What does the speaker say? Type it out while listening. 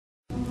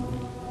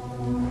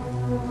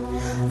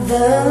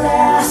The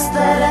last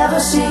that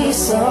ever she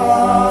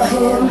saw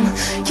him,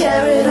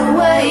 carried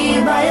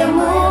away by a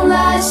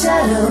moonlight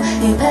shadow.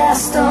 He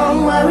passed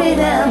on worried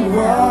and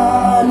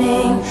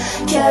warning,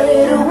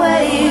 carried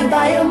away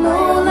by a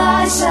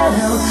moonlight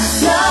shadow.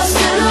 Lost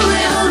in a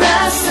river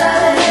that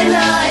Saturday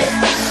night,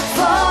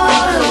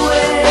 far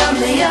away on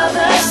the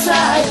other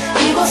side.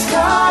 He was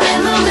caught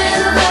in the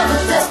middle of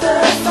a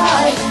desperate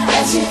fight,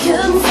 and she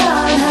couldn't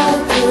find how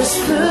to push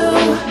through.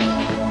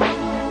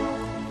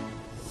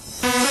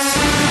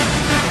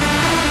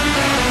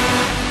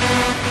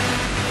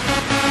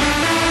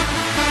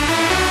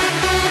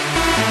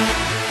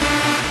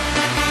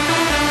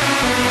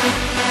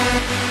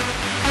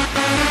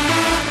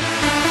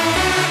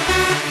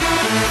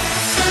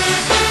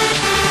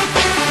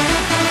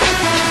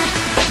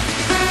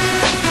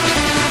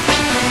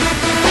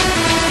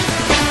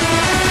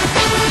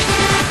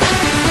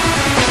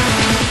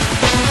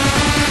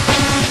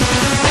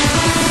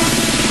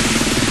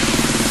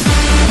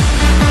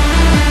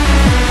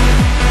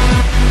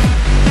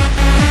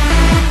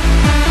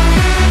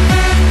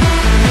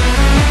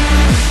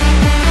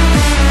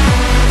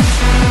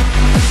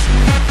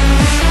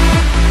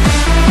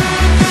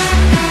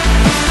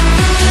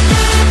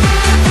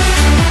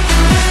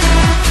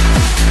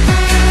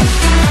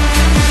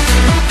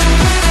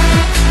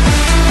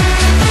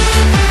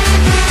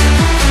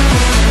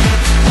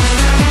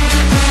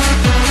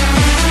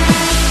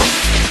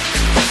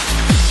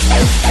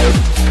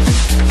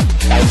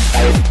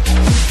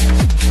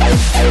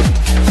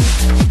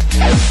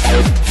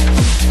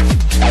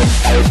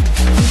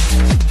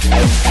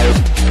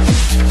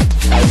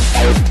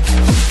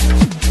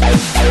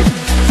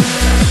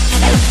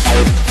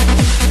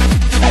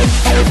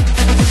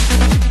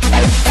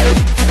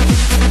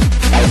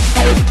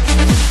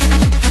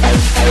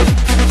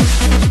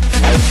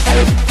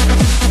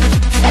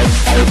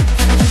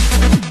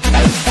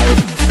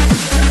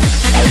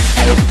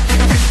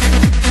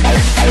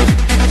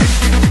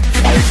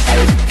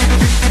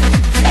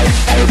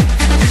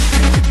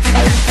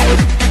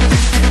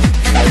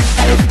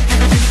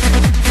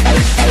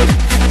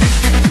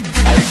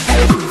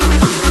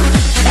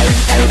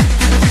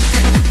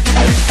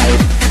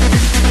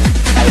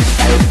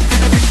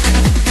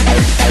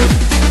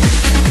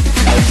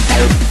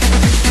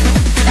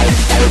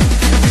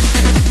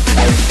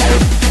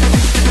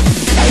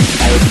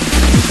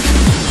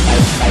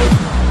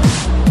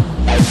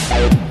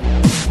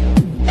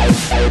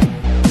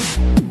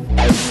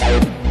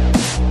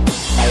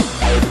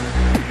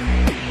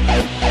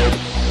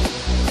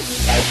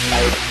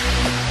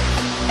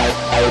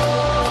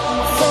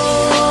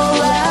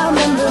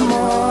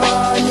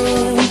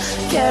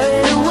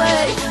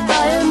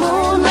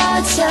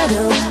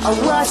 I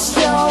watched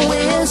your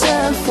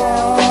vision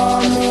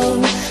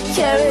forming,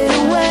 carried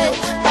away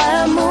by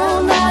a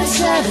moonlight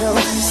shadow.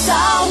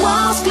 Star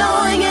was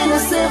glowing in a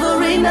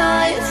silvery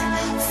night,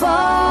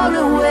 far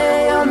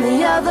away on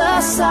the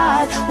other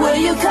side. Will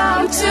you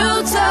come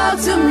to talk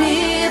to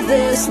me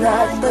this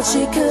night? But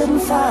she couldn't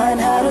find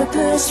how to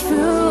push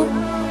through.